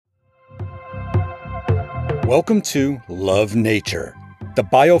Welcome to Love Nature, the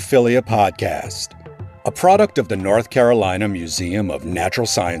Biophilia podcast, a product of the North Carolina Museum of Natural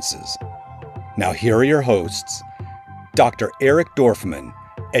Sciences. Now here are your hosts, Dr. Eric Dorfman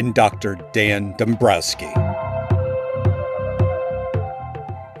and Dr. Dan Dombrowski.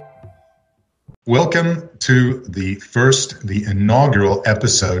 Welcome to the inaugural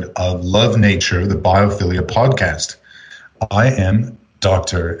episode of Love Nature, the Biophilia podcast. I am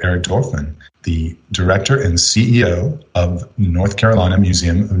Dr. Eric Dorfman, the Director and CEO of North Carolina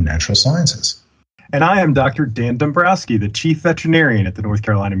Museum of Natural Sciences. And I am Dr. Dan Dombrowski, the Chief Veterinarian at the North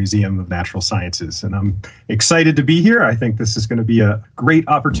Carolina Museum of Natural Sciences. And I'm excited to be here. I think this is going to be a great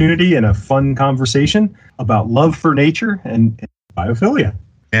opportunity and a fun conversation about love for nature and biophilia.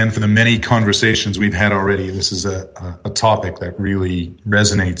 And for the many conversations we've had already, this is a topic that really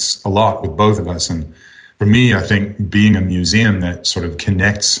resonates a lot with both of us. And for me, I think being a museum that sort of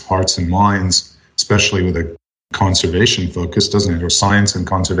connects hearts and minds, especially with a conservation focus, doesn't it? Or science and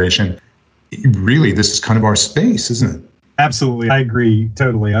conservation. Really, this is kind of our space, isn't it? Absolutely. I agree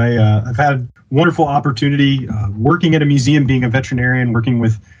totally. I've had wonderful opportunity working at a museum, being a veterinarian, working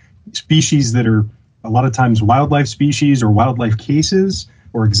with species that are a lot of times wildlife species or wildlife cases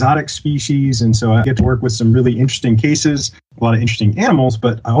or exotic species. And so I get to work with some really interesting cases, a lot of interesting animals,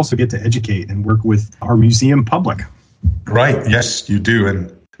 but I also get to educate and work with our museum public. Right. Yes, you do.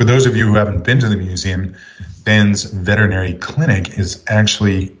 And for those of you who haven't been to the museum, Dan's veterinary clinic is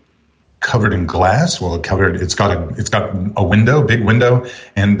actually covered in glass. Well, it's got a window, big window,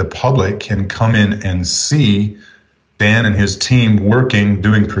 and the public can come in and see Dan and his team working,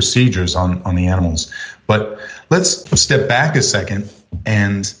 doing procedures on the animals. But let's step back a second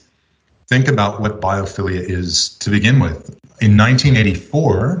and think about what biophilia is to begin with. In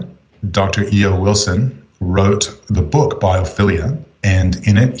 1984, Dr. E.O. Wilson wrote the book Biophilia, and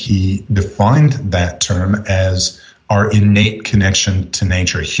in it he defined that term as our innate connection to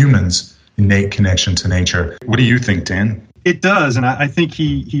nature, humans' innate connection to nature. What do you think, Dan? It does, and I think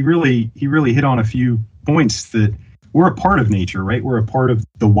he really hit on a few points that we're a part of nature, right? We're a part of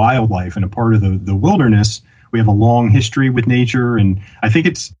the wildlife and a part of the wilderness. We have a long history with nature, and I think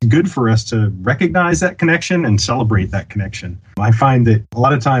it's good for us to recognize that connection and celebrate that connection. I find that a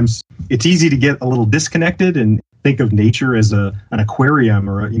lot of times it's easy to get a little disconnected and think of nature as an aquarium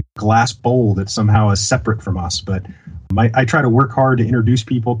or a glass bowl that somehow is separate from us. But I try to work hard to introduce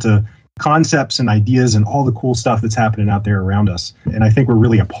people to concepts and ideas and all the cool stuff that's happening out there around us. And I think we're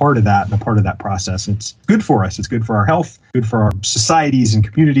really a part of that and a part of that process. It's good for us. It's good for our health, good for our societies and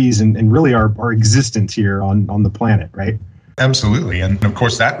communities, and really our existence here on the planet, right? Absolutely. And of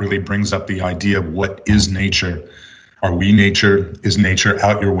course, that really brings up the idea of what is nature. Are we nature? Is nature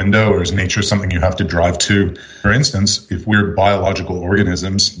out your window, or is nature something you have to drive to? For instance, if we're biological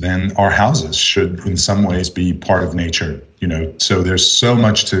organisms, then our houses should in some ways be part of nature. So there's so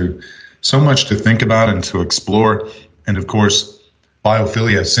much to think about and to explore. And of course,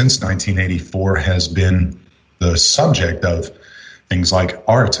 biophilia since 1984 has been the subject of things like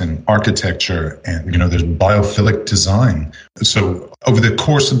art and architecture, and there's biophilic design. So over the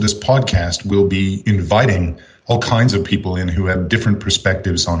course of this podcast, we'll be inviting all kinds of people in who have different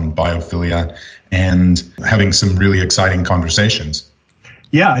perspectives on biophilia and having some really exciting conversations.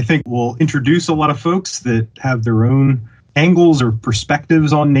 Yeah, I think we'll introduce a lot of folks that have their own angles or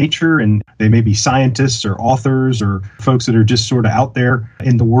perspectives on nature, and they may be scientists or authors or folks that are just sort of out there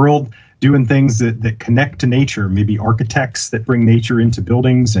in the world doing things that connect to nature, maybe architects that bring nature into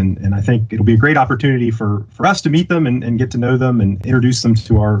buildings. And I think it'll be a great opportunity for us to meet them and get to know them and introduce them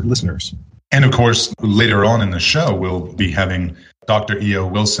to our listeners. And of course, later on in the show, we'll be having Dr. E.O.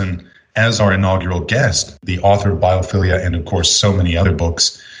 Wilson as our inaugural guest, the author of Biophilia and, of course, so many other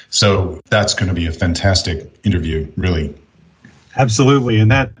books. So that's going to be a fantastic interview, really. Absolutely. And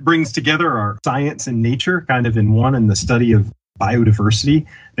that brings together our science and nature kind of in one, and the study of biodiversity.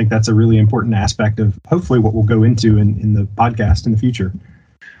 I think that's a really important aspect of hopefully what we'll go into in the podcast in the future.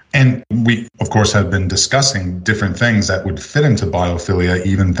 And we, of course, have been discussing different things that would fit into biophilia,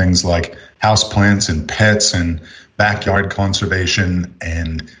 even things like houseplants and pets and backyard conservation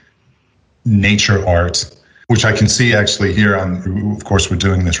and nature art, which I can see actually here on, of course, we're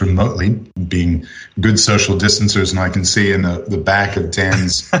doing this remotely, being good social distancers, and I can see in the back of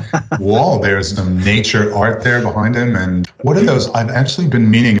Dan's wall, there's some nature art there behind him. And what are those? I've actually been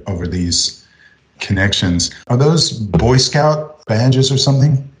meaning over these connections. Are those Boy Scout badges or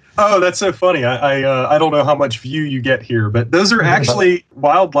something? Oh, that's so funny. I don't know how much view you get here, but those are actually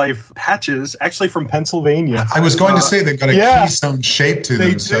wildlife patches, actually from Pennsylvania. I was going to say they've got a keystone shape to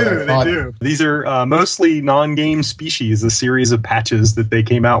them. They do. These are mostly non-game species, a series of patches that they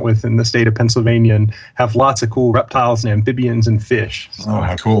came out with in the state of Pennsylvania, and have lots of cool reptiles and amphibians and fish. So. Oh,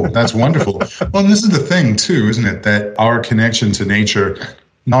 how cool. That's wonderful. Well, and this is the thing, too, isn't it? That our connection to nature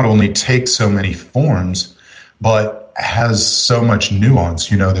not only takes so many forms, but has so much nuance.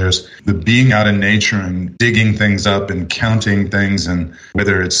 There's the being out in nature and digging things up and counting things, and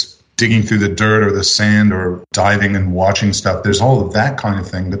whether it's digging through the dirt or the sand or diving and watching stuff, there's all of that kind of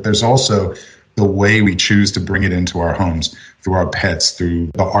thing. But there's also the way we choose to bring it into our homes, through our pets,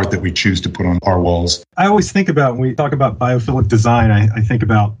 through the art that we choose to put on our walls. I always think about, when we talk about biophilic design, I think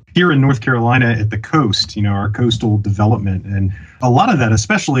about here in North Carolina at the coast, our coastal development. And a lot of that,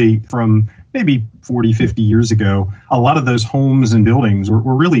 especially from maybe 40, 50 years ago, a lot of those homes and buildings were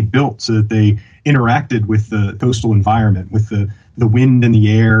really built so that they interacted with the coastal environment, with the wind and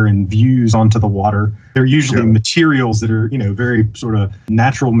the air and views onto the water. They're usually materials that are, very sort of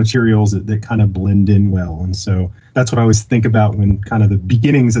natural materials that kind of blend in well. And so that's what I always think about when kind of the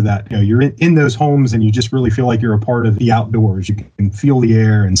beginnings of that, you're in those homes and you just really feel like you're a part of the outdoors. You can feel the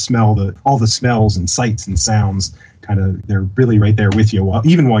air and smell all the smells and sights and sounds. Kind of, they're really right there with you,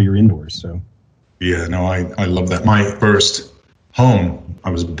 even while you're indoors. So, yeah, no, I love that. My first home, I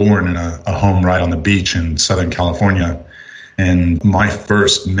was born in a home right on the beach in Southern California, and my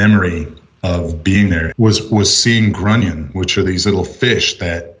first memory of being there was seeing grunion, which are these little fish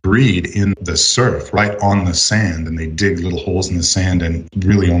that breed in the surf, right on the sand, and they dig little holes in the sand and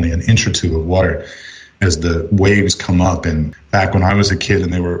really only an inch or two of water as the waves come up. And back when I was a kid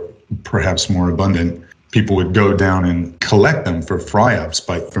and they were perhaps more abundant, people would go down and collect them for fry-ups.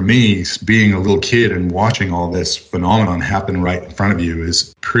 But for me, being a little kid and watching all this phenomenon happen right in front of you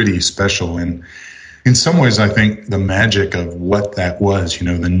is pretty special. And in some ways, I think the magic of what that was,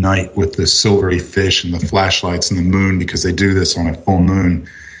 the night with the silvery fish and the flashlights and the moon, because they do this on a full moon,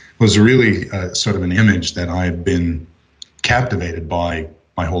 was really sort of an image that I've been captivated by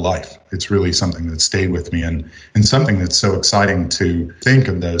my whole life. It's really something that stayed with me, and something that's so exciting to think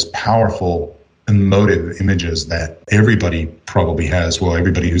of those powerful emotive images that everybody probably has. Well,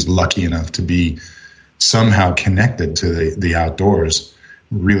 everybody who's lucky enough to be somehow connected to the outdoors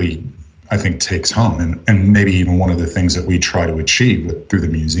really, I think, takes home, and maybe even one of the things that we try to achieve through the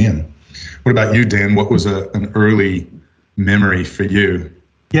museum. What about you, Dan? What was an early memory for you?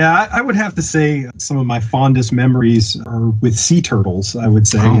 Yeah, I would have to say some of my fondest memories are with sea turtles, I would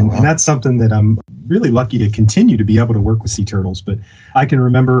say. And that's something that I'm really lucky to continue to be able to work with sea turtles. But I can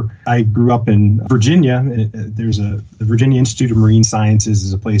remember I grew up in Virginia. There's the Virginia Institute of Marine Sciences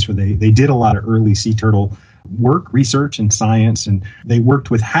is a place where they did a lot of early sea turtle work, research, and science, and they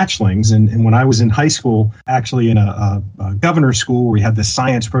worked with hatchlings. And when I was in high school, actually in a governor's school where we had this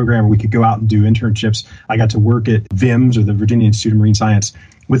science program where we could go out and do internships, I got to work at VIMS, or the Virginia Institute of Marine Science,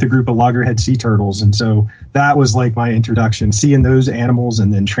 with a group of loggerhead sea turtles. And so that was like my introduction, seeing those animals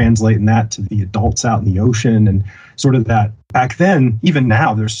and then translating that to the adults out in the ocean, and sort of that. Back then, even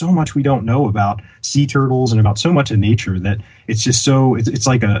now, there's so much we don't know about sea turtles and about so much of nature that it's just it's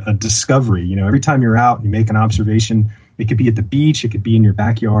like a discovery. Every time you're out and you make an observation, it could be at the beach, it could be in your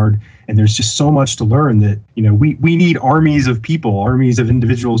backyard, and there's just so much to learn that, we need armies of people, armies of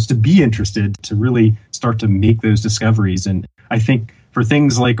individuals to be interested to really start to make those discoveries. And I think for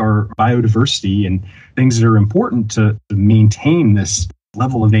things like our biodiversity and things that are important to maintain this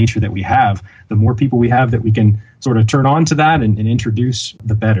level of nature that we have, the more people we have that we can sort of turn on to that and introduce,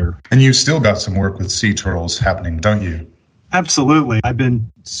 the better. And you've still got some work with sea turtles happening, don't you? Absolutely. I've been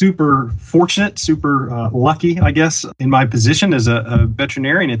super fortunate, super lucky, I guess, in my position as a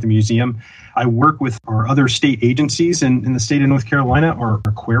veterinarian at the museum. I work with our other state agencies in the state of North Carolina, our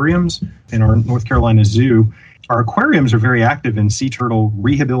aquariums and our North Carolina Zoo. Our aquariums are very active in sea turtle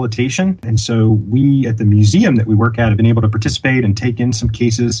rehabilitation. And so we at the museum that we work at have been able to participate and take in some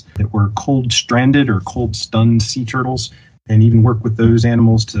cases that were cold stranded or cold stunned sea turtles, and even work with those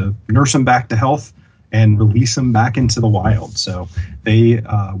animals to nurse them back to health and release them back into the wild. So they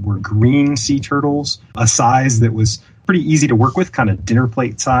were green sea turtles, a size that was pretty easy to work with, kind of dinner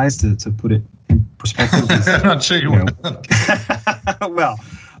plate size to put it in perspective. I'm not sure you want Well,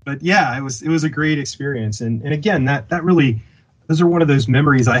 but yeah, it was a great experience. And again, that really, those are one of those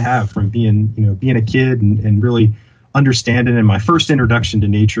memories I have from being a kid and really understanding in my first introduction to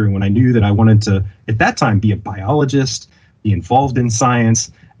nature, when I knew that I wanted to, at that time, be a biologist, be involved in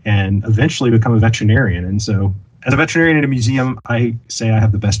science, and eventually become a veterinarian. And so as a veterinarian at a museum, I say I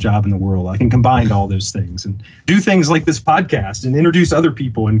have the best job in the world. I can combine all those things and do things like this podcast and introduce other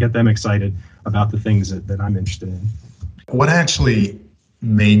people and get them excited about the things that I'm interested in. What actually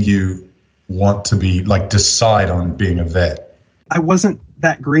made you want to decide on being a vet? I wasn't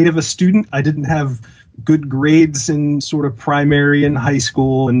that great of a student. I didn't have good grades in sort of primary and high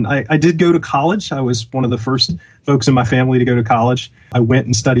school. And I did go to college. I was one of the first folks in my family to go to college. I went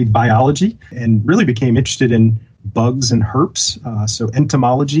and studied biology and really became interested in bugs and herps, so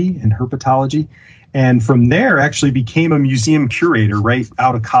entomology and herpetology. And from there, actually became a museum curator right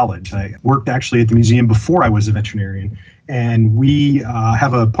out of college. I worked actually at the museum before I was a veterinarian. And we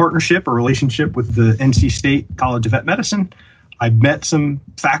have a partnership, a relationship with the NC State College of Vet Medicine. I met some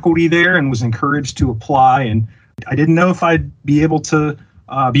faculty there and was encouraged to apply. And I didn't know if I'd be able to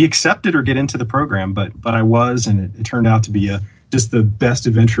be accepted or get into the program, but I was, and it turned out to be just the best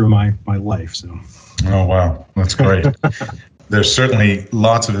adventure of my life. So. Oh, wow. That's great. There's certainly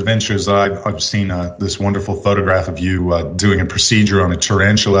lots of adventures. I've seen this wonderful photograph of you doing a procedure on a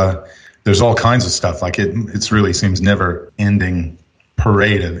tarantula. There's all kinds of stuff. Like it really seems never-ending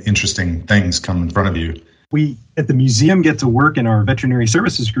parade of interesting things come in front of you. We at the museum get to work in our veterinary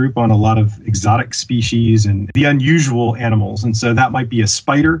services group on a lot of exotic species and the unusual animals. And so that might be a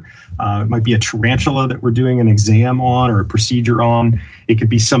spider, it might be a tarantula that we're doing an exam on or a procedure on. It could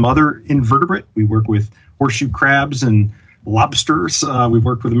be some other invertebrate. We work with horseshoe crabs and lobsters. We've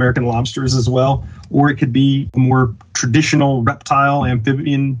worked with American lobsters as well. Or it could be a more traditional reptile,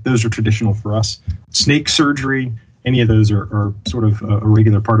 amphibian. Those are traditional for us. Snake surgery, any of those are sort of a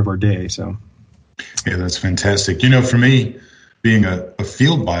regular part of our day. So. Yeah, that's fantastic. For me, being a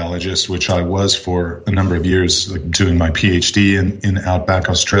field biologist, which I was for a number of years, doing my PhD in Outback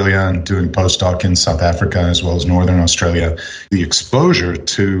Australia and doing postdoc in South Africa as well as Northern Australia, the exposure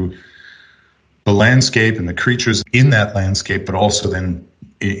to the landscape and the creatures in that landscape, but also then,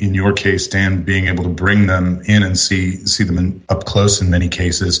 in your case, Dan, being able to bring them in and see them up close in many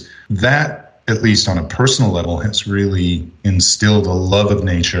cases, that, at least on a personal level, has really instilled a love of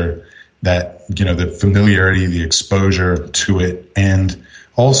nature, that, the familiarity, the exposure to it, and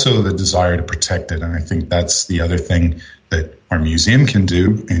also the desire to protect it. And I think that's the other thing that our museum can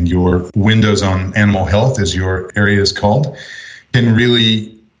do, and your Windows on Animal Health, as your area is called, can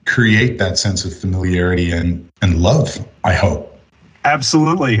really create that sense of familiarity and love, I hope.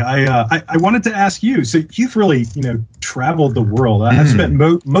 Absolutely. I wanted to ask you, so you've really, traveled the world. I've spent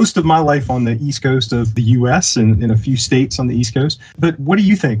most of my life on the East Coast of the U.S. and in a few states on the East Coast. But what do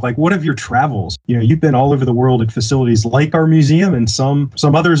you think? What have your travels? You've been all over the world at facilities like our museum and some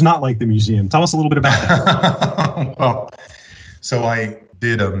others not like the museum. Tell us a little bit about that. Well, so I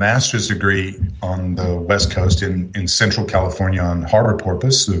did a master's degree on the West Coast in Central California on harbor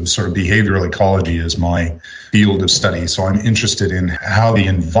porpoise. So sort of behavioral ecology is my field of study. So I'm interested in how the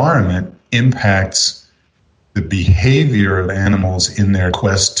environment impacts the behavior of animals in their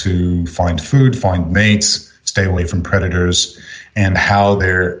quest to find food, find mates, stay away from predators, and how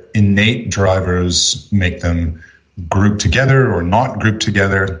their innate drivers make them group together or not group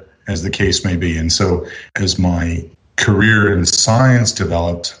together, as the case may be. And so as my career in science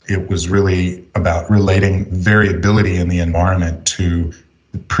developed, it was really about relating variability in the environment to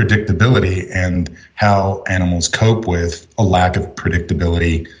predictability and how animals cope with a lack of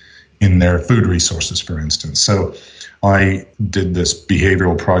predictability in their food resources, for instance. So I did this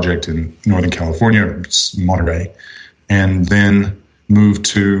behavioral project in Northern California, Monterey, and then moved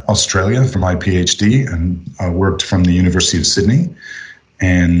to Australia for my PhD, and I worked from the University of Sydney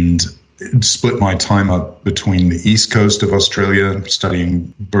and split my time up between the east coast of Australia,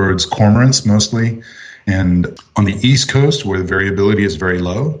 studying birds, cormorants mostly, and on the east coast, where the variability is very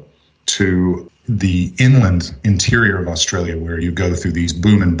low, to the inland interior of Australia, where you go through these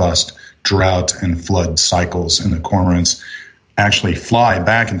boom and bust drought and flood cycles, and the cormorants actually fly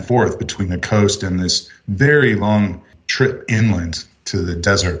back and forth between the coast and this very long trip inland to the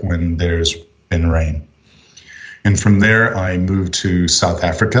desert when there's been rain. And from there, I moved to South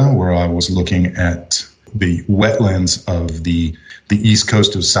Africa, where I was looking at the wetlands of the east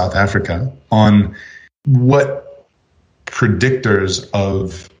coast of South Africa on what predictors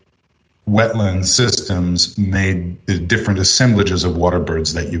of wetland systems made the different assemblages of water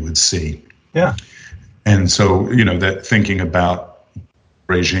birds that you would see. Yeah. And so, that thinking about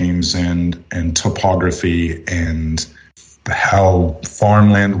regimes and topography and how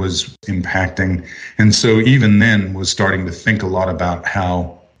farmland was impacting. And so even then was starting to think a lot about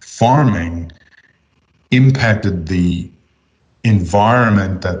how farming impacted the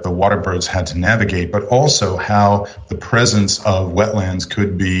environment that the water birds had to navigate, but also how the presence of wetlands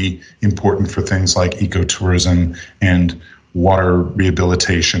could be important for things like ecotourism and water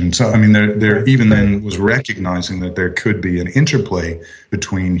rehabilitation. So, I mean, there even then was recognizing that there could be an interplay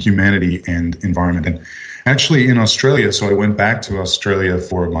between humanity and environment. And actually in Australia, so I went back to Australia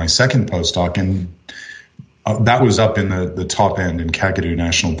for my second postdoc, and that was up in the top end in Kakadu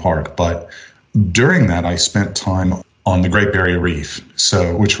National Park. But during that, I spent time on the Great Barrier Reef,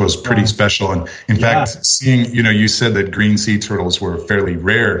 which was pretty special. And in fact, seeing, you said that green sea turtles were fairly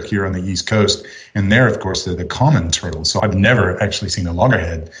rare here on the East Coast, and there, of course, they're the common turtles. So I've never actually seen a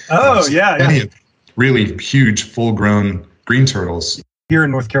loggerhead. Oh, yeah. Really huge, full-grown green turtles. Here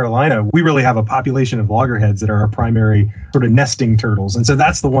in North Carolina, we really have a population of loggerheads that are our primary sort of nesting turtles. And so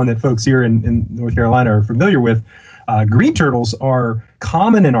that's the one that folks here in North Carolina are familiar with. Green turtles are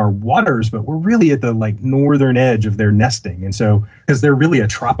common in our waters, but we're really at the northern edge of their nesting. And so, because they're really a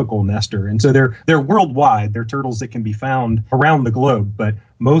tropical nester. And so they're worldwide. They're turtles that can be found around the globe, but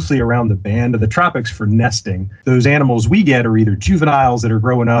mostly around the band of the tropics for nesting. Those animals we get are either juveniles that are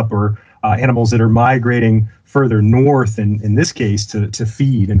growing up or animals that are migrating further north, in this case, to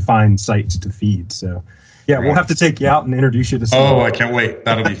feed and find sites to feed. So, yeah, we'll have to take you out and introduce you to some. Oh, I can't wait.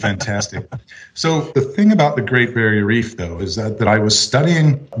 That'll be fantastic. So the thing about the Great Barrier Reef, though, is that I was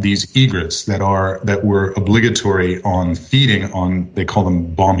studying these egrets that were obligatory on feeding on, they call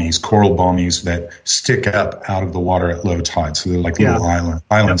them bommies, coral bommies that stick up out of the water at low tide. So they're like little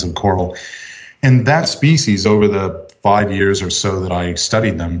islands of coral. And that species, over the 5 years or so that I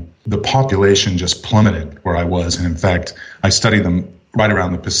studied them, the population just plummeted where I was. And in fact, I studied them right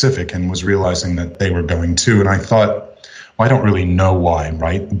around the Pacific and was realizing that they were going too. And I thought, well, I don't really know why,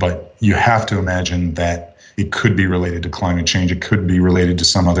 right? But you have to imagine that it could be related to climate change. It could be related to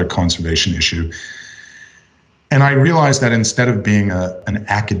some other conservation issue. And I realized that instead of being an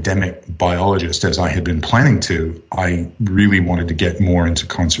academic biologist, as I had been planning to, I really wanted to get more into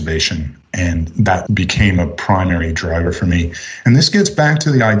conservation. And that became a primary driver for me. And this gets back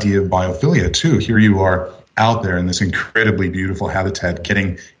to the idea of biophilia, too. Here you are out there in this incredibly beautiful habitat,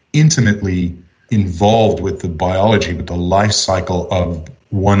 getting intimately involved with the biology, with the life cycle of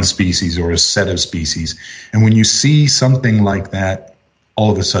one species or a set of species. And when you see something like that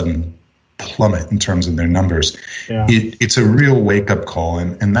all of a sudden plummet in terms of their numbers, it's a real wake-up call.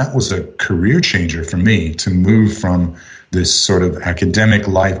 And that was a career changer for me, to move from this sort of academic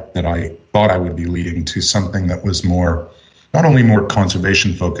life that I thought I would be leading to something that was not only more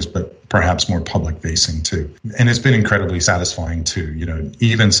conservation focused, but perhaps more public facing too. And it's been incredibly satisfying too.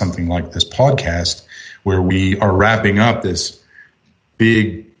 Even something like this podcast, where we are wrapping up this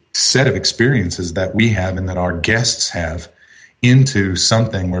big set of experiences that we have and that our guests have into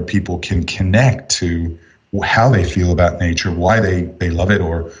something where people can connect to how they feel about nature, why they love it,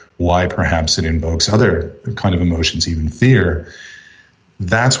 or why perhaps it invokes other kind of emotions, even fear.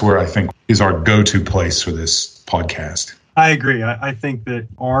 That's where I think is our go-to place for this podcast. I agree. I think that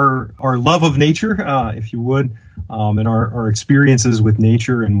our love of nature, if you would, and our experiences with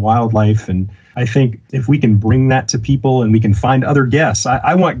nature and wildlife, and I think if we can bring that to people and we can find other guests,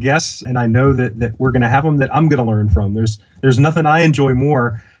 I want guests, and I know that we're going to have them that I'm going to learn from. There's nothing I enjoy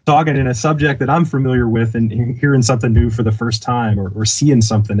more talking in a subject that I'm familiar with and hearing something new for the first time, or seeing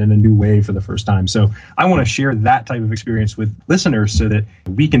something in a new way for the first time. So I want to share that type of experience with listeners so that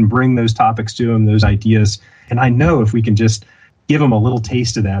we can bring those topics to them, those ideas. And I know if we can just give them a little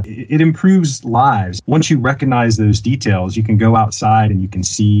taste of that, it improves lives. Once you recognize those details, you can go outside and you can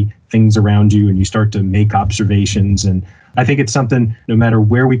see things around you and you start to make observations. And I think it's something, no matter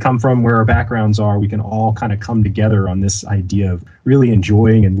where we come from, where our backgrounds are, we can all kind of come together on this idea of really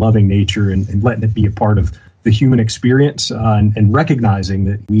enjoying and loving nature and letting it be a part of the human experience, and recognizing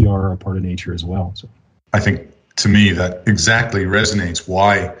that we are a part of nature as well. So I think, to me, that exactly resonates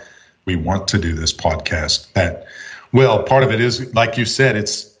why we want to do this podcast. That, well, part of it is, like you said,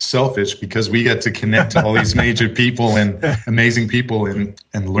 it's selfish because we get to connect to all these major people and amazing people and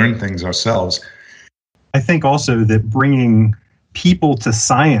learn things ourselves. I think also that bringing people to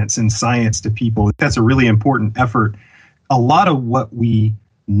science and science to people, that's a really important effort. A lot of what we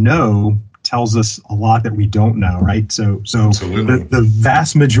know tells us a lot that we don't know, right? So the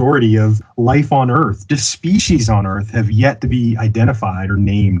vast majority of life on Earth, just species on Earth, have yet to be identified or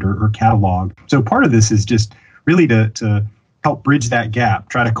named or cataloged. So part of this is just really to help bridge that gap,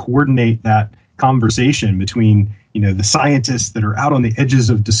 try to coordinate that conversation between the scientists that are out on the edges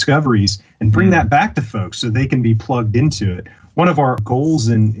of discoveries and bring that back to folks so they can be plugged into it. One of our goals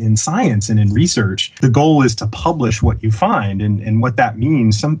in science and in research, the goal is to publish what you find, and what that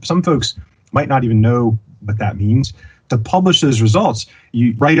means. Some folks might not even know what that means. To publish those results,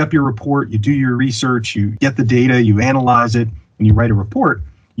 you write up your report, you do your research, you get the data, you analyze it, and you write a report.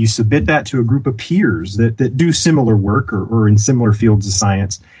 You submit that to a group of peers that do similar work or in similar fields of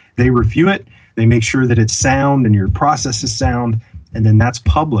science. They review it, they make sure that it's sound and your process is sound, and then that's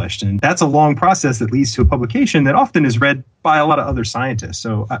published. And that's a long process that leads to a publication that often is read by a lot of other scientists.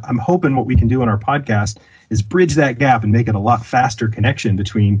 So I'm hoping what we can do on our podcast is bridge that gap and make it a lot faster connection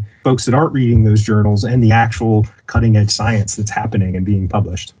between folks that aren't reading those journals and the actual cutting edge science that's happening and being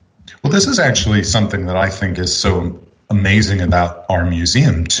published. Well, this is actually something that I think is so amazing about our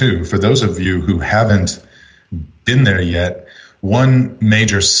museum, too. For those of you who haven't been there yet, one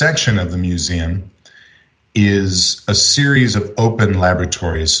major section of the museum is a series of open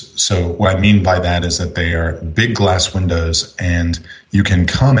laboratories. So what I mean by that is that they are big glass windows, and you can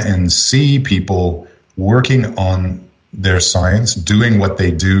come and see people working on their science, doing what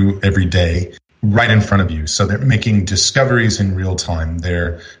they do every day right in front of you. So they're making discoveries in real time.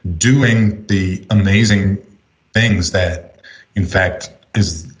 They're doing the amazing things that, in fact,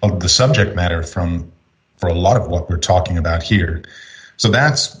 is the subject matter for a lot of what we're talking about here. So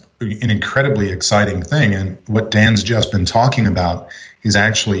that's an incredibly exciting thing. And what Dan's just been talking about is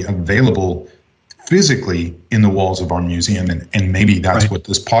actually available physically in the walls of our museum. And maybe that's what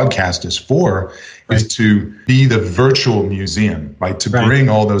this podcast is for, is to be the virtual museum, right? To bring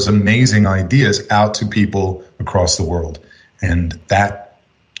all those amazing ideas out to people across the world. And that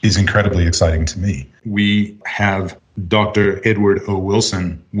is incredibly exciting to me. We have Dr. Edward O.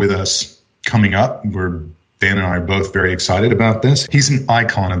 Wilson with us coming up. Dan and I are both very excited about this. He's an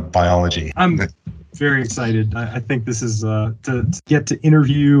icon of biology. I'm very excited. I think this is to get to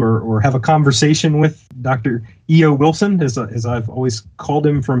interview or have a conversation with Dr. E.O. Wilson, as I've always called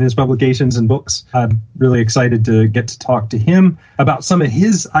him from his publications and books. I'm really excited to get to talk to him about some of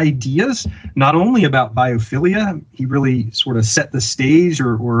his ideas, not only about biophilia. He really sort of set the stage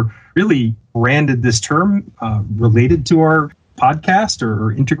or really branded this term related to our podcast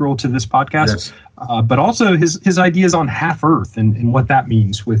or integral to this podcast, yes. But also his ideas on half Earth and what that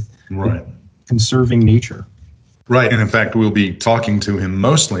means with conserving nature. Right. And in fact, we'll be talking to him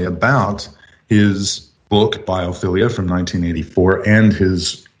mostly about his book, Biophilia, from 1984,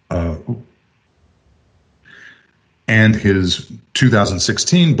 and his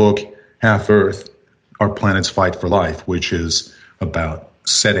 2016 book, Half Earth, Our Planet's Fight for Life, which is about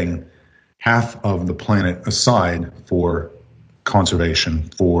setting half of the planet aside for conservation,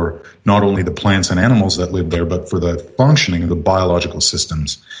 for not only the plants and animals that live there, but for the functioning of the biological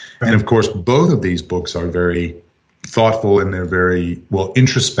systems. Right. And of course, both of these books are very thoughtful, and they're very,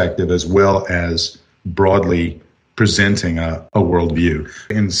 introspective, as well as broadly presenting a worldview.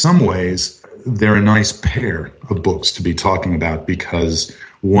 In some ways, they're a nice pair of books to be talking about, because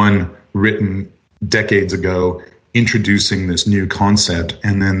one written decades ago, introducing this new concept,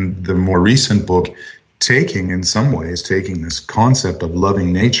 and then the more recent book taking this concept of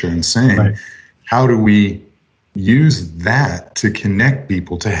loving nature and saying, how do we use that to connect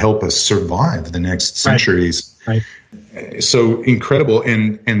people, to help us survive the next centuries? Right. So incredible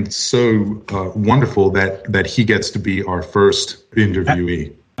and so wonderful that he gets to be our first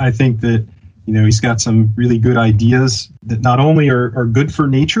interviewee. I think that he's got some really good ideas that not only are good for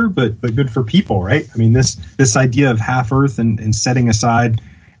nature, but good for people, right? I mean, this idea of half Earth and setting aside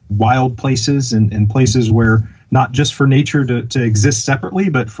wild places and places where not just for nature to exist separately,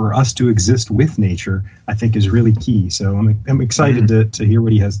 but for us to exist with nature, I think is really key. So I'm excited to hear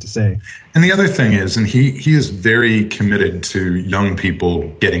what he has to say. And the other thing is, and he is very committed to young people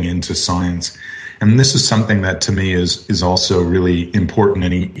getting into science. And this is something that to me is also really important.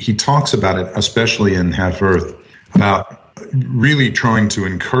 And he talks about it, especially in Half Earth, about really trying to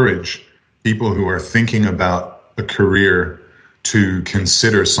encourage people who are thinking about a career to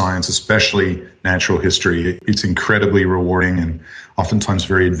consider science, especially natural history. It's incredibly rewarding and oftentimes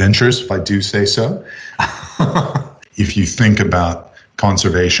very adventurous, if I do say so. If you think about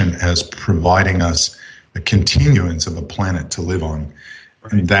conservation as providing us a continuance of a planet to live on,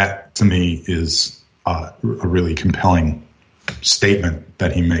 and that to me is a really compelling statement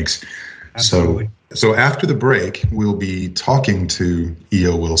that he makes. Absolutely. So after the break, we'll be talking to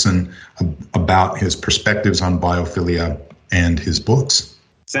E.O. Wilson about his perspectives on biophilia and his books.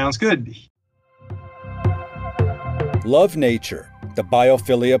 Sounds good. Love Nature, the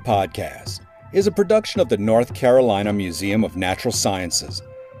Biophilia podcast, is a production of the North Carolina Museum of Natural Sciences.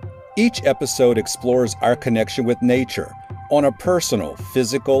 Each episode explores our connection with nature on a personal,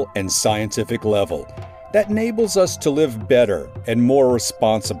 physical, and scientific level that enables us to live better and more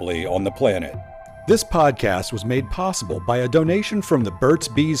responsibly on the planet. This podcast was made possible by a donation from the Burt's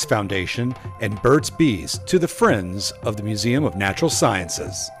Bees Foundation and Burt's Bees to the Friends of the Museum of Natural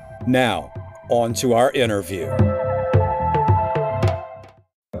Sciences. Now, on to our interview.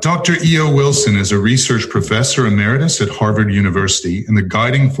 Dr. E.O. Wilson is a research professor emeritus at Harvard University and the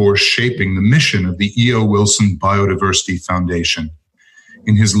guiding force shaping the mission of the E.O. Wilson Biodiversity Foundation.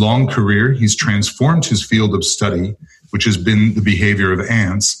 In his long career, he's transformed his field of study, which has been the behavior of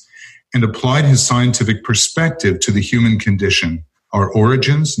ants, and applied his scientific perspective to the human condition, our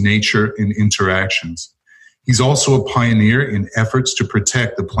origins, nature, and interactions. He's also a pioneer in efforts to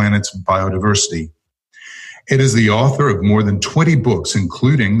protect the planet's biodiversity. Ed is the author of more than 20 books,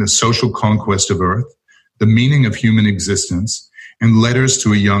 including The Social Conquest of Earth, The Meaning of Human Existence, and Letters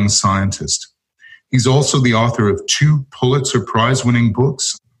to a Young Scientist. He's also the author of 2 Pulitzer Prize-winning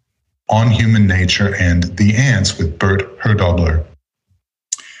books, On Human Nature and The Ants with Bert Herdobler.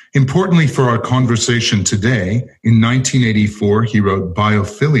 Importantly for our conversation today, in 1984, he wrote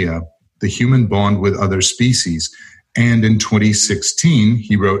Biophilia, The Human Bond with Other Species, and in 2016,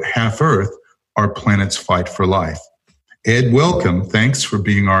 he wrote Half Earth, Our Planet's Fight for Life. Ed, welcome. Thanks for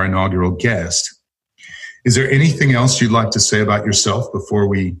being our inaugural guest. Is there anything else you'd like to say about yourself before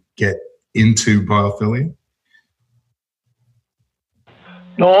we get into biophilia?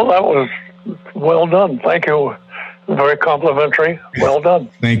 No, that was well done. Thank you. Very complimentary. Well done.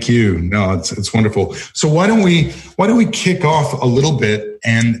 Thank you. No, it's wonderful. So why don't we kick off a little bit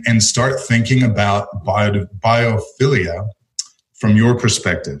and start thinking about biophilia from your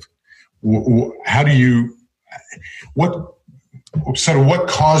perspective? How do you, what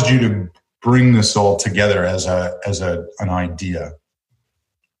caused you to bring this all together as an idea?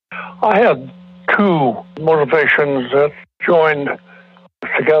 I had 2 motivations that joined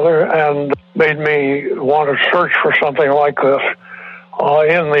together and made me want to search for something like this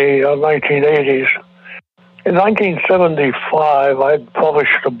in the 1980s. In 1975, I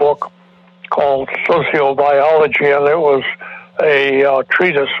published a book called Sociobiology, and it was a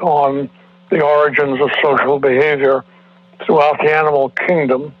treatise on the origins of social behavior throughout the animal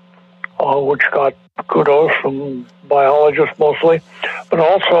kingdom, which got kudos from biologists mostly, but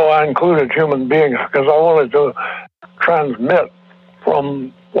also I included human beings because I wanted to transmit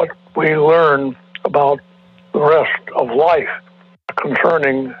from what we learn about the rest of life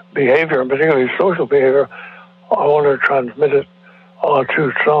concerning behavior, and particularly social behavior. I wanted to transmit it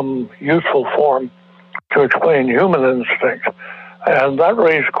to some useful form to explain human instinct. And that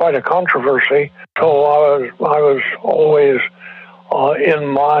raised quite a controversy. So I was always in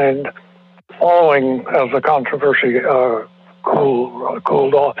mind, following as the controversy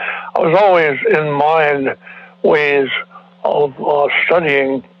cooled off, I was always in mind ways of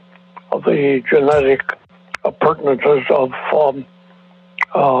studying the genetic pertinences of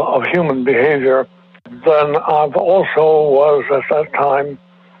human behavior. Then I've also was at that time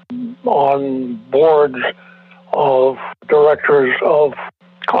on boards of directors of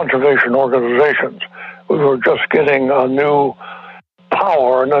conservation organizations. We were just getting a new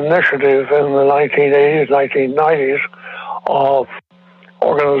power, an initiative in the 1980s, 1990s of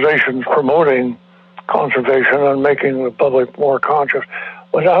organizations promoting conservation and making the public more conscious.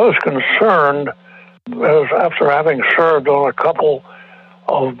 But I was concerned, as after having served on a couple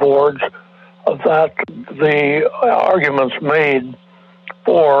of boards, that the arguments made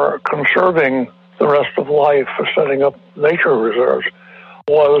for conserving the rest of life, for setting up nature reserves,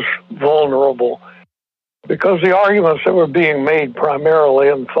 was vulnerable. Because the arguments that were being made primarily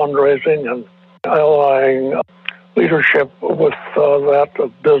in fundraising and allying leadership with that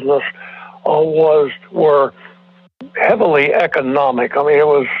of business were heavily economic. I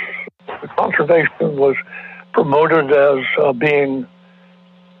mean, conservation was promoted as being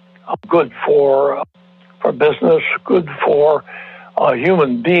good for business, good for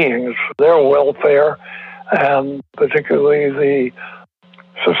human beings, their welfare, and particularly the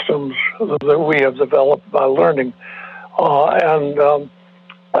systems that we have developed by learning. And that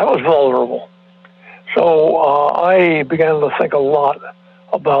was vulnerable. So I began to think a lot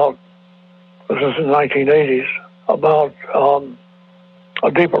about, this is in the 1980s, about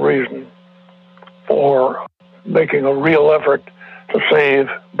a deeper reason for making a real effort to save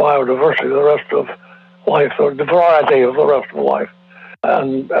biodiversity, the rest of life, or the variety of the rest of life.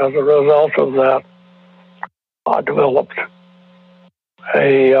 And as a result of that, I developed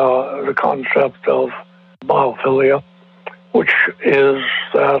the concept of biophilia, which is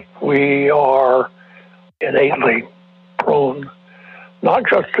that we are innately prone not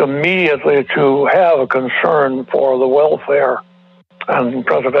just immediately to have a concern for the welfare and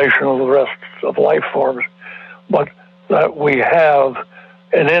preservation of the rest of life forms, but that we have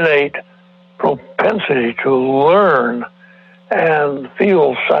an innate propensity to learn and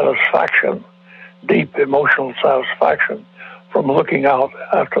feel satisfaction, deep emotional satisfaction from looking out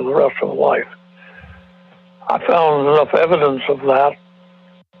after the rest of life. I found enough evidence of that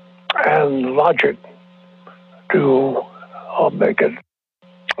and logic to make it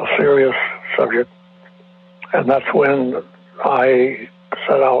a serious subject. And that's when I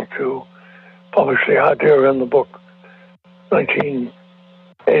set out to publish the idea in the book,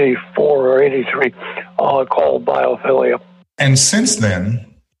 1984 or 83, called Biophilia. And since then,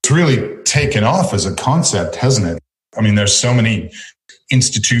 it's really taken off as a concept, hasn't it? I mean, there's so many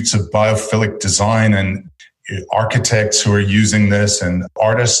institutes of biophilic design and architects who are using this and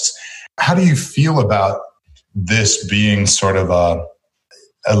artists. How do you feel about this being sort of a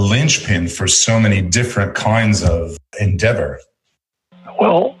linchpin for so many different kinds of endeavor?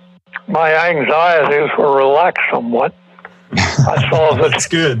 Well, my anxieties were relaxed somewhat. I saw that. That's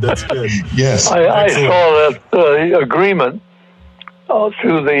good. Yes. I saw that agreement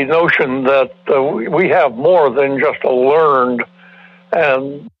to the notion that we have more than just a learned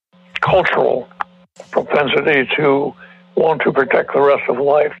and cultural propensity to want to protect the rest of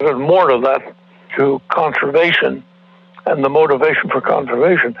life. There's more to that, to conservation, and the motivation for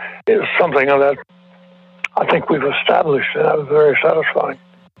conservation is something that I think we've established, and that was very satisfying.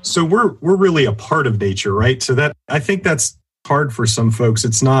 So we're really a part of nature, right? So that, I think that's hard for some folks.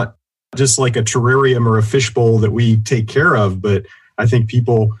 It's not just like a terrarium or a fishbowl that we take care of, but I think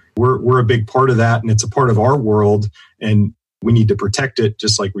we're a big part of that, and it's a part of our world, and we need to protect it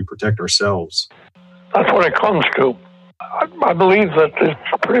just like we protect ourselves. That's what it comes to. I believe that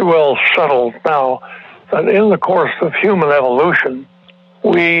it's pretty well settled now that in the course of human evolution,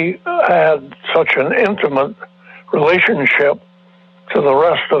 we had such an intimate relationship to the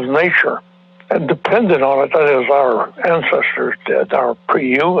rest of nature and depended on it. That is, our ancestors did, our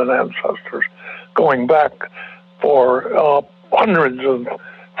pre-human ancestors, going back for hundreds of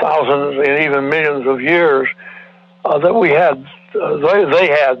thousands and even millions of years, that we had, they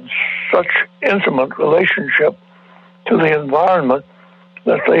had such intimate relationship to the environment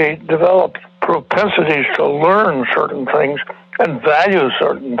that they developed propensities to learn certain things and value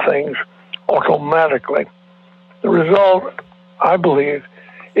certain things automatically. The result, I believe,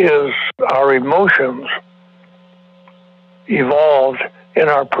 is our emotions evolved in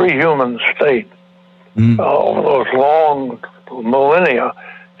our pre-human state over those long millennia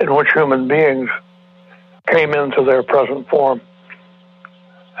in which human beings came into their present form.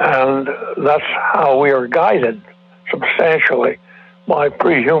 And that's how we are guided substantially by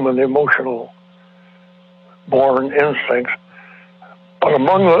pre-human emotional born instincts. But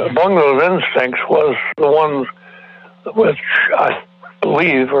among those instincts was the ones which I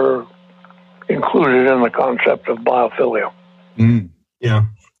believe are included in the concept of biophilia. Yeah.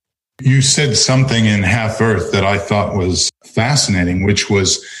 You said something in Half Earth that I thought was fascinating, which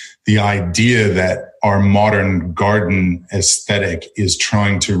was the idea that our modern garden aesthetic is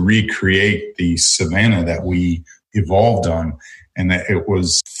trying to recreate the savanna that we evolved on, and that it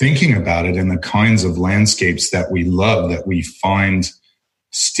was thinking about it in the kinds of landscapes that we love, that we find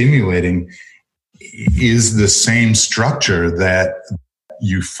stimulating, is the same structure that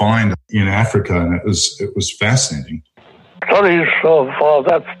you find in Africa, and it was fascinating. Studies of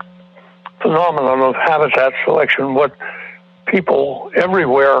that phenomenon of habitat selection, what people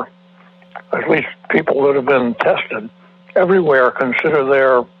everywhere, at least people that have been tested, everywhere consider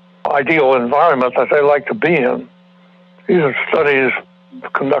their ideal environment that they like to be in. These are studies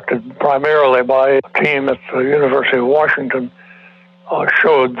conducted primarily by a team at the University of Washington,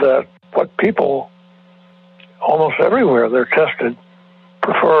 showed that what people almost everywhere they're tested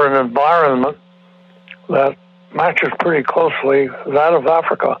prefer an environment that matches pretty closely that of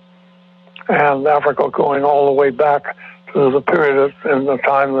Africa, and Africa going all the way back to the period in the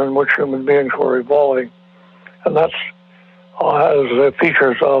time in which human beings were evolving. And that's has the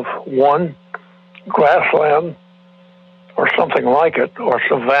features of, one, grassland, or something like it, or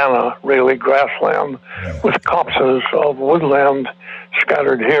savanna, really, grassland, with copses of woodland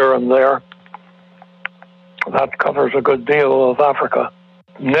scattered here and there. That covers a good deal of Africa.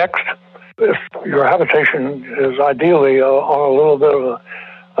 Next, if your habitation is ideally on a little bit of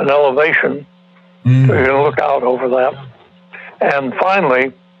an elevation, so you can look out over that. And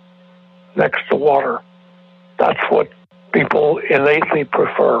finally, next to water. That's what people innately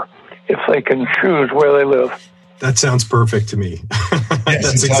prefer if they can choose where they live. That sounds perfect to me. Yes,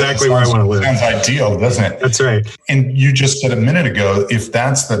 that's exactly where I want to live. Sounds ideal, doesn't it? That's right. And you just said a minute ago, if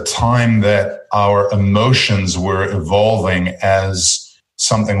that's the time that our emotions were evolving as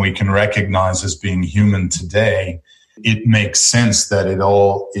something we can recognize as being human today, it makes sense that it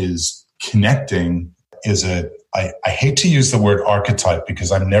all is connecting is I hate to use the word archetype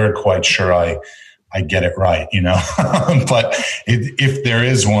because I'm never quite sure I get it right, but if there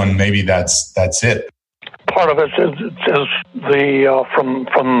is one, maybe that's it. Part of it is the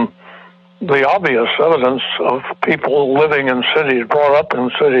from the obvious evidence of people living in cities, brought up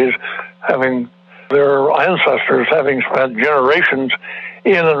in cities, having their ancestors having spent generations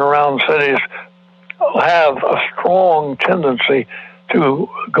in and around cities, have a strong tendency to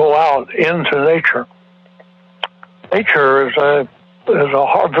go out into nature. Nature is a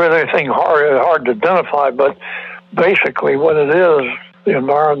hard to identify, but basically what it is, the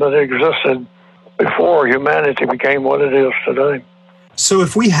environment that existed before humanity became what it is today. So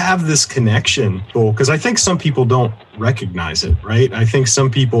if we have this connection, because I think some people don't recognize it, right? I think some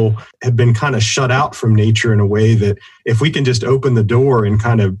people have been kind of shut out from nature in a way that if we can just open the door and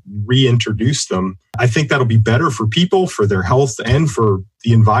kind of reintroduce them, I think that'll be better for people, for their health, and for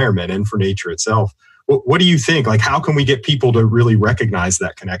the environment and for nature itself. What do you think? Like, how can we get people to really recognize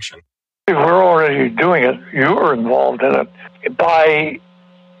that connection? We're already doing it. You're involved in it by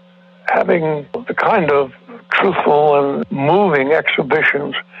having the kind of truthful and moving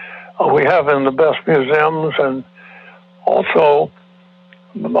exhibitions we have in the best museums, and also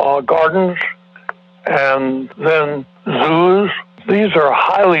gardens, and then zoos. These are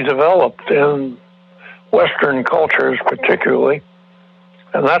highly developed in Western cultures particularly,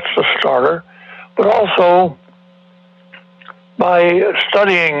 and that's the starter. But also by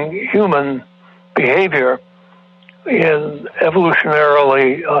studying human behavior in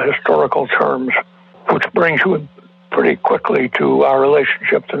evolutionarily historical terms, which brings you pretty quickly to our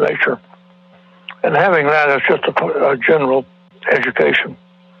relationship to nature. And having that as just a general education.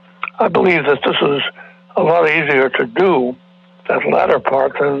 I believe that this is a lot easier to do, that latter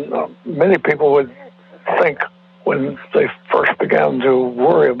part, than many people would think when they first began to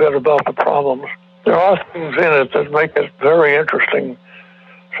worry a bit about the problems. There are things in it that make it very interesting,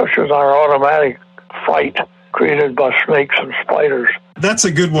 such as our automatic fight created by snakes and spiders. That's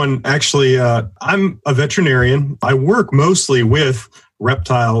a good one. Actually, I'm a veterinarian. I work mostly with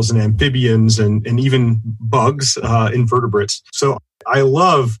reptiles and amphibians and even bugs, invertebrates. So I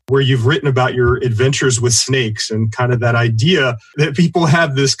love where you've written about your adventures with snakes and kind of that idea that people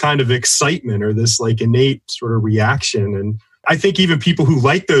have this kind of excitement or this like innate sort of reaction. And I think even people who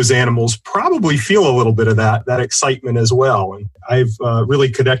like those animals probably feel a little bit of that excitement as well. And I've really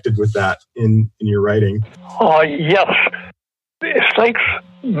connected with that in your writing. Yes. Snakes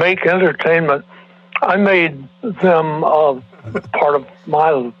make entertainment. I made them part of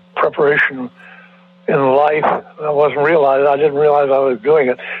my preparation in life. I didn't realize I was doing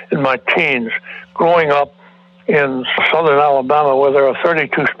it in my teens, growing up in southern Alabama where there are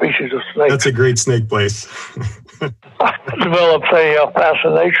 32 species of snakes. That's a great snake place. I developed a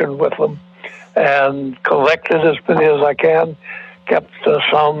fascination with them and collected as many as I can, kept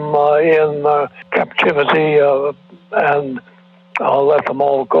some in captivity, and let them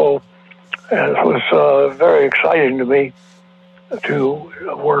all go. And it was very exciting to me to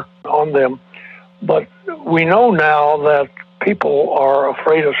work on them. But we know now that people are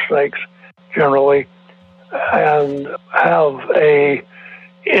afraid of snakes generally and have a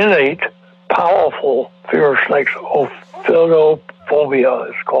innate, powerful fear of snakes. Ophidiophobia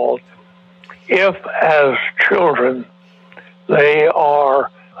is called. If, as children, they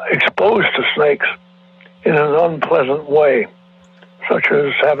are exposed to snakes in an unpleasant way, such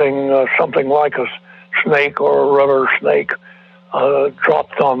as having something like a snake or a rubber snake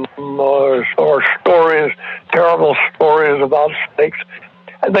dropped on them, or stories, terrible stories about snakes,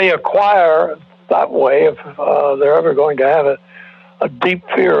 and they acquire that way, if they're ever going to have it, a deep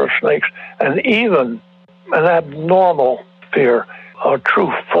fear of snakes, and even an abnormal fear, a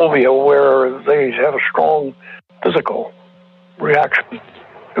true phobia where they have a strong physical reaction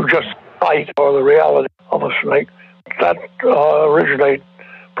to just sight or the reality of a snake. That originates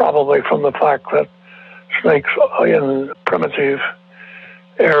probably from the fact that snakes in primitive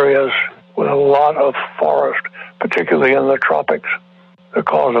areas with a lot of forest, particularly in the tropics, the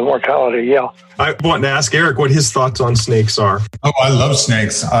cause of mortality, yeah. I want to ask Eric what his thoughts on snakes are. Oh, I love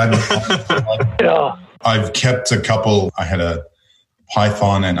snakes. Yeah. I've kept a couple. I had a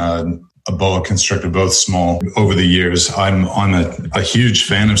python and a boa constrictor, both small, over the years. I'm a huge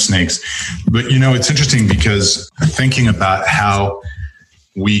fan of snakes. But, it's interesting because thinking about how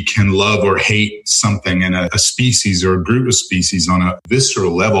we can love or hate something in a species or a group of species on a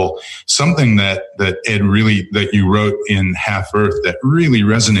visceral level, something that Ed really, that you wrote in Half Earth that really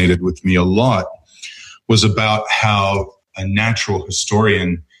resonated with me a lot was about how a natural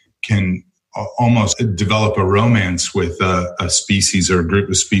historian can almost develop a romance with a species or a group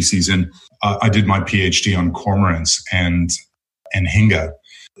of species. And I did my PhD on cormorants and hinga.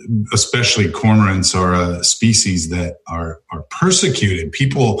 Especially cormorants are a species that are persecuted.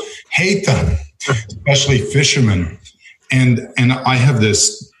 People hate them, especially fishermen. And I have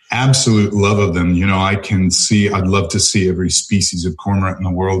this absolute love of them. I'd love to see every species of cormorant in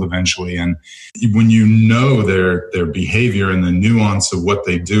the world eventually. And when you know their behavior and the nuance of what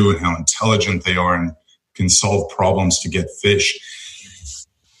they do and how intelligent they are and can solve problems to get fish.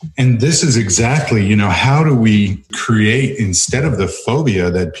 And this is exactly, how do we create, instead of the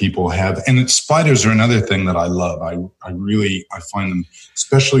phobia that people have, and spiders are another thing that I love. I find them,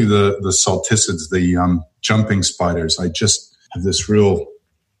 especially the salticids, the jumping spiders. I just have this real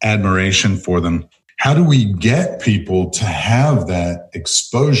admiration for them. How do we get people to have that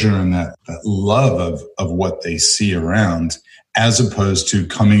exposure and that love of what they see around, as opposed to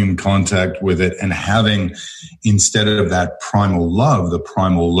coming in contact with it and having, instead of that primal love, the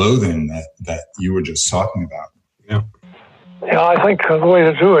primal loathing that you were just talking about? Yeah, I think the way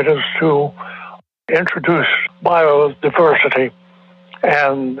to do it is to introduce biodiversity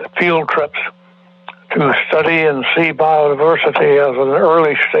and field trips to study and see biodiversity as an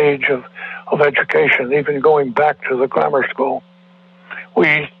early stage of education, even going back to the grammar school.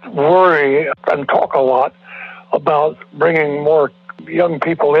 We worry and talk a lot about bringing more young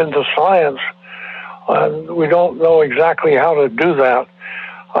people into science, and we don't know exactly how to do that.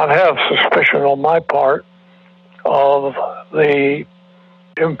 I have suspicion on my part of the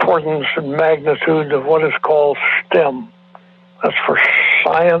importance and magnitude of what is called STEM. That's for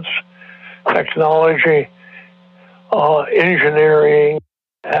science, technology, engineering,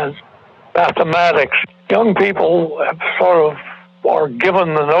 and mathematics. Young people have are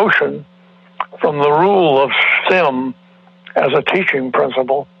given the notion from the rule of STEM as a teaching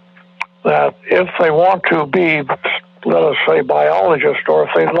principle that if they want to be, let us say, biologists, or if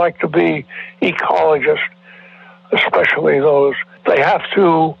they'd like to be ecologists, especially those, they have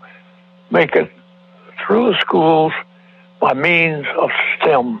to make it through the schools by means of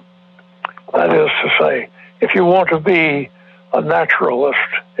STEM. That is to say, if you want to be a naturalist,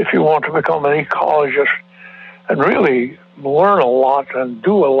 if you want to become an ecologist and really learn a lot and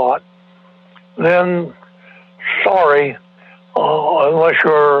do a lot, then sorry, unless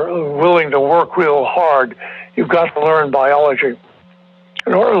you're willing to work real hard, you've got to learn biology.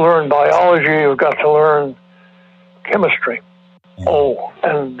 In order to learn biology, you've got to learn chemistry. Oh,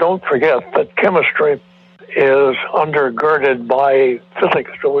 and don't forget that chemistry is undergirded by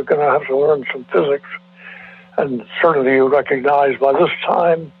physics, so we're going to have to learn some physics. And certainly you recognize by this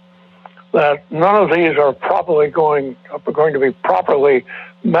time that none of these are going to be properly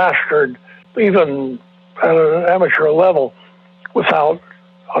mastered, even at an amateur level, without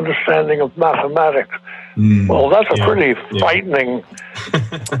understanding of mathematics. Well, that's a pretty frightening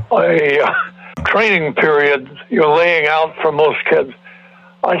training period you're laying out for most kids.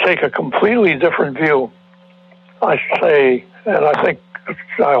 I take a completely different view. I say, and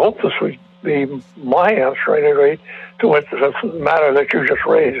I hope this would be my answer at any rate to the matter that you just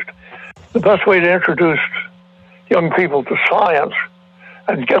raised. The best way to introduce young people to science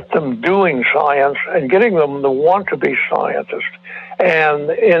and get them doing science and getting them to want to be scientists,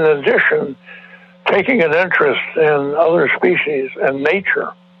 and in addition, taking an interest in other species and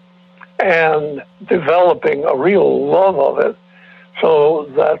nature and developing a real love of it so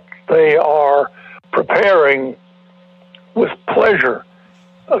that they are preparing with pleasure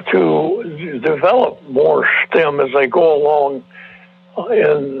to develop more STEM as they go along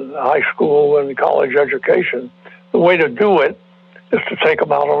in high school and college education. The way to do it is to take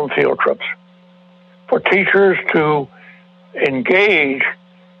them out on field trips. For teachers to engage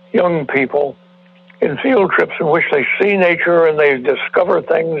young people in field trips in which they see nature and they discover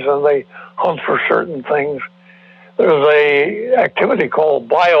things and they hunt for certain things. There's a activity called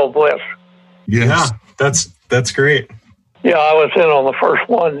BioBlitz. Yes. Yeah, that's great. Yeah, I was in on the first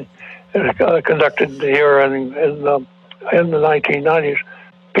one. It was conducted here in the 1990s.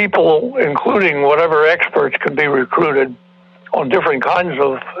 People, including whatever experts, can be recruited on different kinds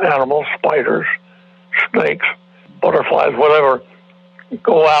of animals, spiders, snakes, butterflies, whatever,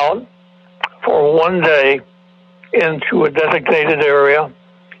 go out for one day into a designated area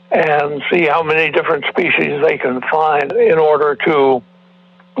and see how many different species they can find in order to,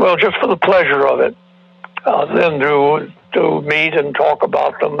 well, just for the pleasure of it, then to meet and talk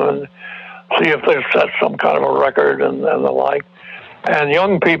about them and see if they've set some kind of a record and the like. And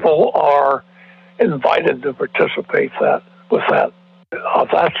young people are invited to participate with that.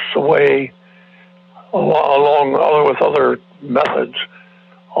 That's the way, along with other methods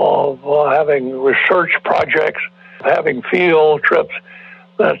of having research projects, having field trips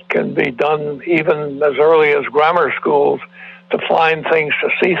that can be done even as early as grammar schools to find things, to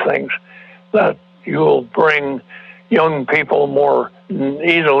see things, that you'll bring young people more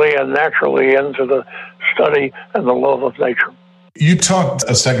easily and naturally into the study and the love of nature. You talked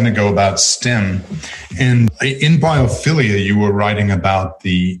a second ago about STEM, and in Biophilia, you were writing about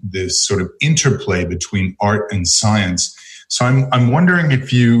the sort of interplay between art and science. So I'm wondering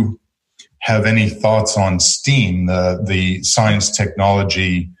if you have any thoughts on STEAM, the science,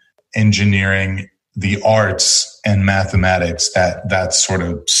 technology, engineering, the arts, and mathematics, that sort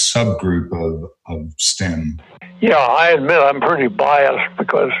of subgroup of STEM. Yeah, I admit I'm pretty biased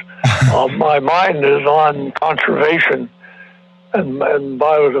because my mind is on conservation and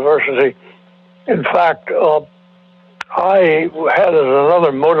biodiversity. In fact, I had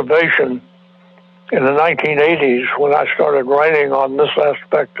another motivation in the 1980s when I started writing on this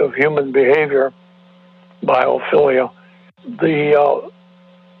aspect of human behavior, biophilia, the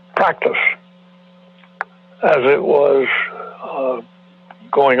practice as it was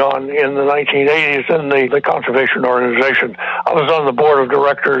going on in the 1980s in the conservation organization. I was on the board of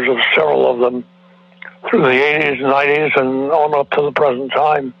directors of several of them through the 80s and 90s and on up to the present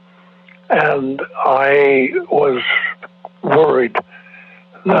time. And I was worried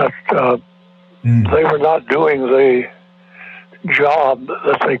that they were not doing the job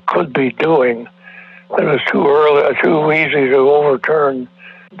that they could be doing. It was too early, too easy to overturn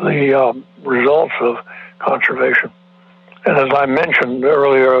the results of conservation. And as I mentioned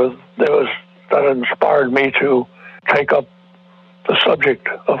earlier, that inspired me to take up the subject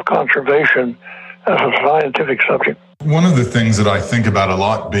of conservation as a scientific subject. One of the things that I think about a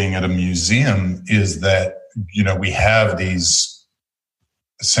lot being at a museum is that, we have these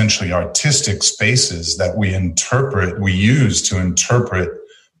essentially artistic spaces that we use to interpret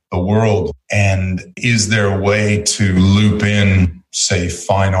the world. And is there a way to loop in, say,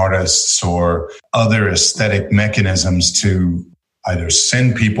 fine artists or other aesthetic mechanisms to either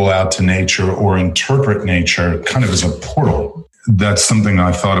send people out to nature or interpret nature kind of as a portal? That's something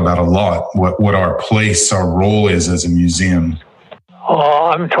I thought about a lot, what our place, our role is as a museum.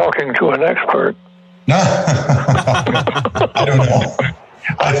 I'm talking to an expert. I don't know.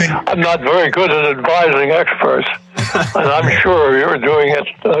 I'm not very good at advising experts, and I'm sure you're doing it.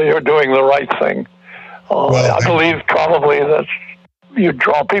 You're doing the right thing. I believe probably that you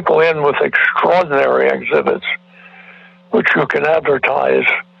draw people in with extraordinary exhibits, which you can advertise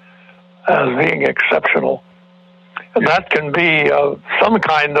as being exceptional. And that can be some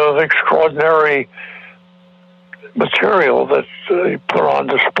kind of extraordinary material that's put on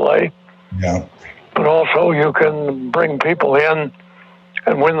display. Yeah. But also you can bring people in,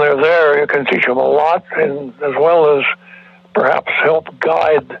 and when they're there, you can teach them a lot, and as well as perhaps help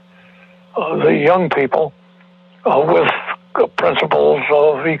guide the young people with principles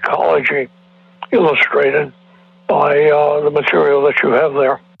of ecology illustrated by the material that you have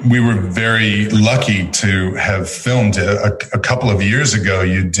there. We were very lucky to have filmed a couple of years ago.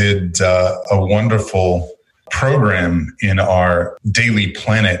 You did a wonderful program in our Daily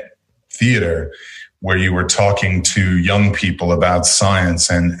Planet theater where you were talking to young people about science.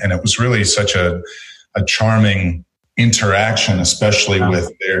 And it was really such a charming interaction, especially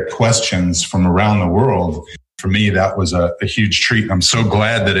with their questions from around the world. For me, that was a huge treat. I'm so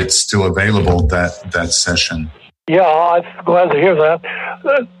glad that it's still available, that session. Yeah, I'm glad to hear that.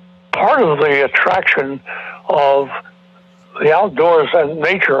 Part of the attraction of the outdoors and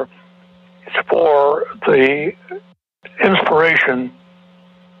nature is for the inspiration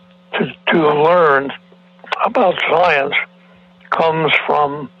to learn about science comes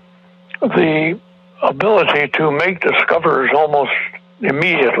from the ability to make discoveries almost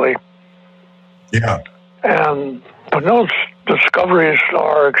immediately. Yeah. And when those discoveries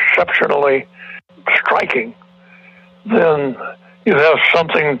are exceptionally striking, then you have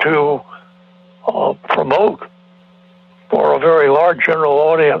something to promote for a very large general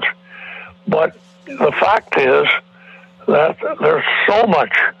audience. But the fact is that there's so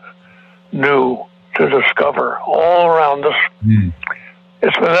much new to discover all around us. Mm.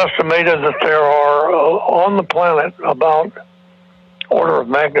 It's been estimated that there are on the planet about order of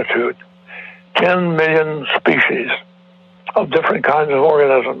magnitude 10 million species of different kinds of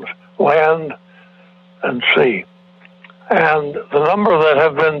organisms, land and sea. And the number that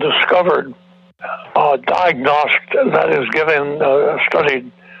have been discovered, diagnosed, that is given,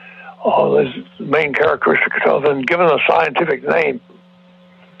 studied, the main characteristics of, and given a scientific name,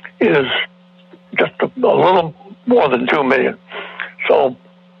 is just a little more than 2 million. So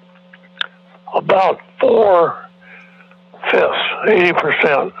about 4 7/5,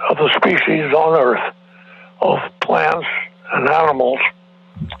 80% of the species on Earth of plants and animals,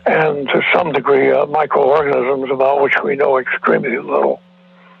 and to some degree microorganisms about which we know extremely little.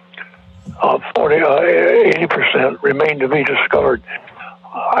 80% remain to be discovered.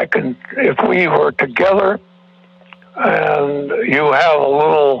 If we were together and you have a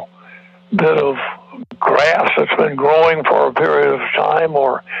little bit of grass that's been growing for a period of time,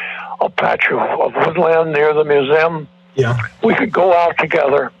 or a patch of woodland near the museum, we could go out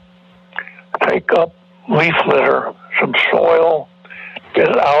together, take up leaf litter, some soil, get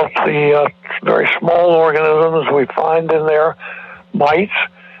out the very small organisms we find in there, mites,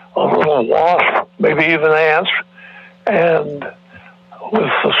 a little wasp, maybe even ants, and with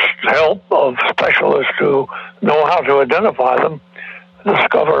the help of specialists who know how to identify them,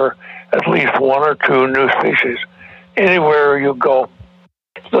 discover at least one or two new species anywhere you go.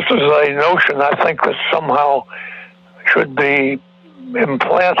 This is a notion I think that somehow should be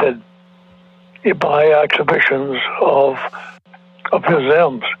implanted by exhibitions of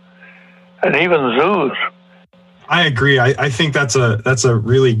museums and even zoos. I agree. I think that's a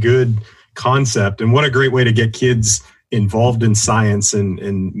really good concept, and what a great way to get kids involved in science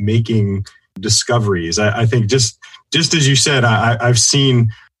and making discoveries. I think just as you said, I've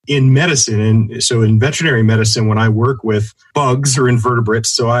seen in medicine, and so in veterinary medicine, when I work with bugs or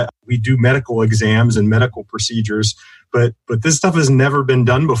invertebrates, we do medical exams and medical procedures, but this stuff has never been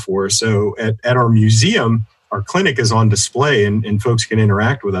done before. So at our museum, our clinic is on display, and folks can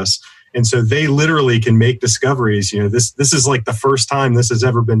interact with us. And so they literally can make discoveries. This is like the first time this has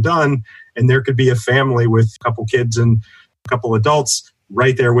ever been done. And there could be a family with a couple kids and a couple adults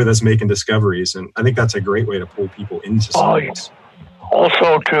right there with us making discoveries. And I think that's a great way to pull people into science.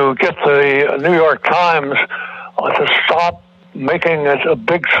 Also, to get the New York Times to stop making it a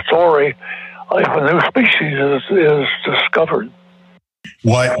big story if a new species is discovered.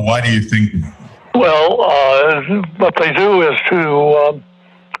 Why do you think? Well, what they do is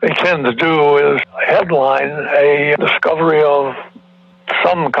they tend to do is headline a discovery of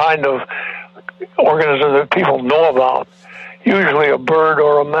some kind of organism that people know about, usually a bird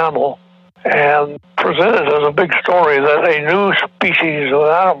or a mammal, and present it as a big story that a new species of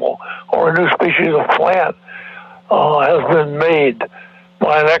animal or a new species of plant has been made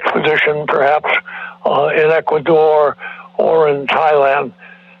by an expedition, perhaps in Ecuador or in Thailand,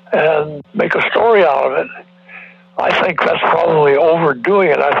 and make a story out of it. I think that's probably overdoing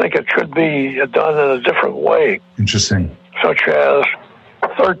it. I think it should be done in a different way. Interesting. Such as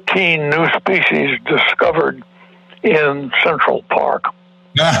 13 new species discovered in Central Park.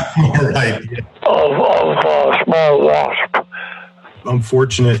 Right. Of small wasp. I'm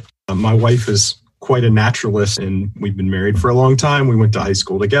fortunate. My wife is quite a naturalist, and we've been married for a long time. We went to high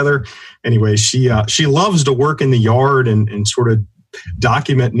school together. Anyway, she loves to work in the yard and sort of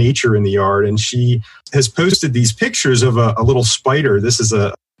document nature in the yard. And she has posted these pictures of a little spider. This is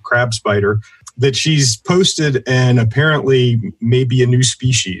a crab spider that she's posted, and apparently maybe a new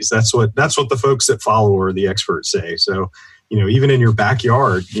species. That's what the folks that follow her, the experts, say. So, even in your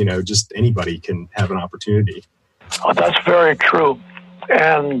backyard, just anybody can have an opportunity. Oh, that's very true.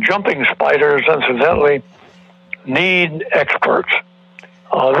 And jumping spiders, incidentally, need experts.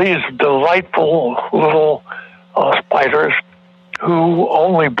 These delightful little spiders who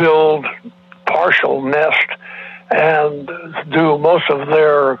only build partial nest and do most of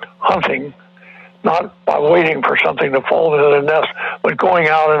their hunting, not by waiting for something to fall into the nest, but going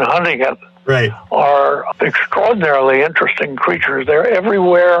out and hunting it, right, are extraordinarily interesting creatures. They're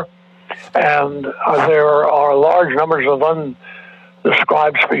everywhere, and there are large numbers of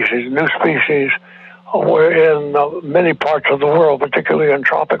undescribed species, new species, in many parts of the world, particularly in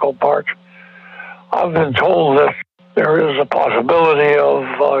tropical parts. I've been told that there is a possibility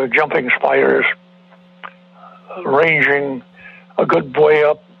of jumping spiders ranging a good way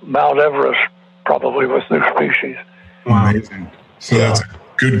up Mount Everest, probably with new species. Wow. Amazing. So that's a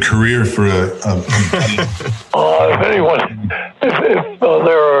good career for if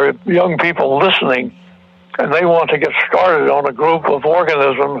there are young people listening and they want to get started on a group of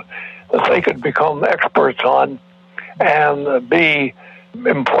organisms that they could become experts on and be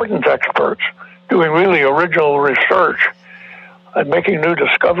important experts, doing really original research and making new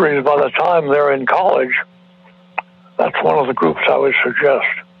discoveries by the time they're in college, that's one of the groups I would suggest.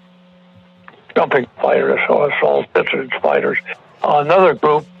 Jumping spiders, saw-pitted spiders. Another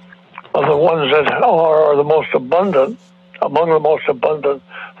group of the ones that are the most abundant, among the most abundant,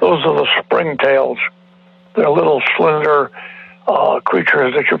 those are the springtails. They're little slender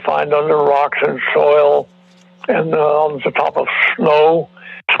creatures that you find under rocks and soil and on the top of snow.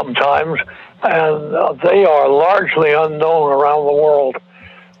 sometimes, and they are largely unknown around the world.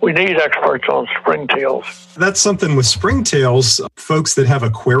 We need experts on springtails. That's something with springtails. Folks that have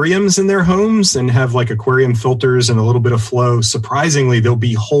aquariums in their homes and have like aquarium filters and a little bit of flow, surprisingly, there'll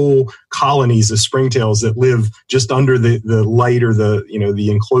be whole colonies of springtails that live just under the light or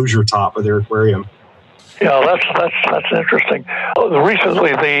the enclosure top of their aquarium. Yeah, that's interesting.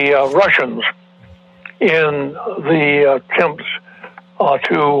 Recently, the Russians, in the attempts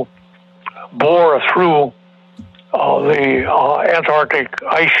to bore through the Antarctic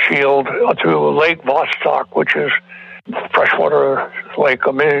ice shield to Lake Vostok, which is freshwater lake,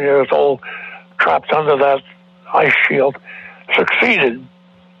 a million years old, trapped under that ice shield, succeeded.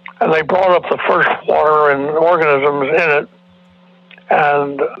 And they brought up the first water and organisms in it.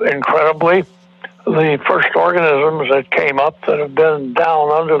 And incredibly, the first organisms that came up that have been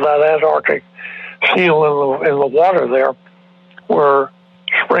down under that Antarctic seal in the water there were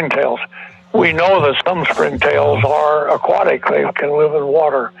springtails. We know that some springtails are aquatic. They can live in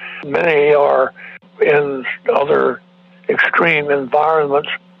water. Many are in other extreme environments.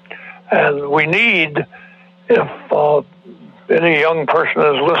 And we need, if any young person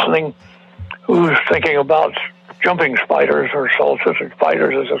is listening who's thinking about jumping spiders or solstice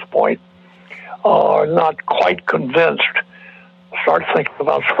spiders at this point, are not quite convinced, start thinking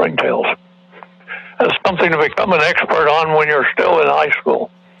about springtails as something to become an expert on when you're still in high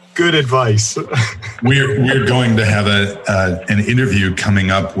school. Good advice. We're going to have an interview coming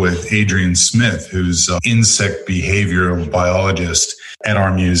up with Adrian Smith, who's an insect behavioral biologist at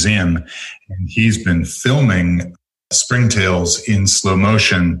our museum. And he's been filming springtails in slow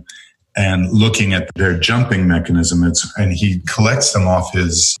motion and looking at their jumping mechanism. And he collects them off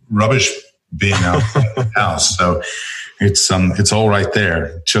his rubbish bin outside the house. So it's all right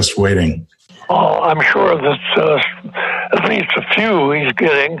there, just waiting. I'm sure that at least a few he's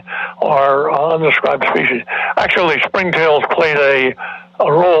getting are undescribed species. Actually, springtails played a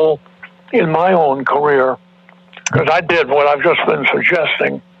role in my own career, because I did what I've just been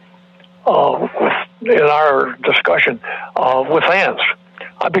suggesting in our discussion with ants.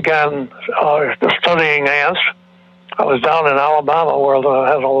 I began studying ants. I was down in Alabama, where there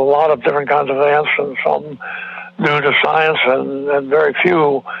has a lot of different kinds of ants, and some new to science, and very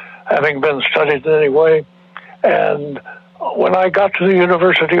few having been studied in any way. And when I got to the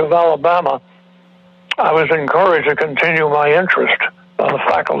University of Alabama, I was encouraged to continue my interest by the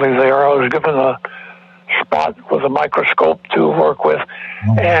faculty there. I was given a spot with a microscope to work with,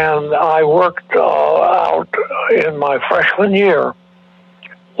 and I worked out in my freshman year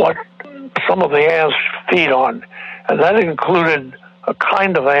what some of the ants feed on. And that included a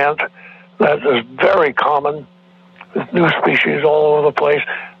kind of ant that is very common, with new species all over the place,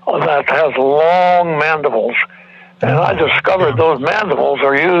 that has long mandibles. And I discovered those mandibles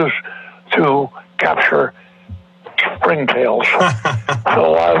are used to capture springtails.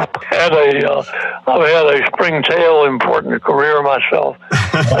 So I've had a springtail important career myself.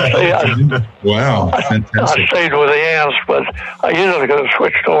 Wow, fantastic. I stayed with the ants, but I usually could have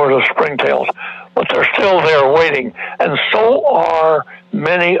switched over to springtails. But they're still there waiting. And so are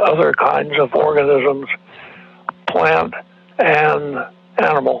many other kinds of organisms, plant and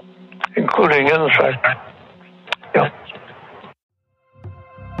animal, including insect. Yeah.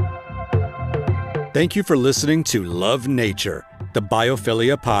 Thank you for listening to Love Nature, the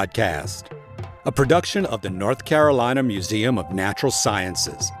Biophilia podcast, a production of the North Carolina Museum of Natural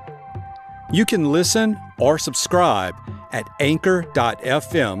Sciences. You can listen or subscribe at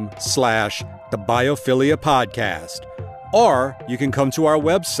anchor.fm/the Biophilia podcast, or you can come to our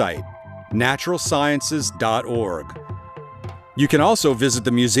website, naturalsciences.org. You can also visit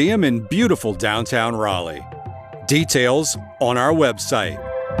the museum in beautiful downtown Raleigh. Details on our website.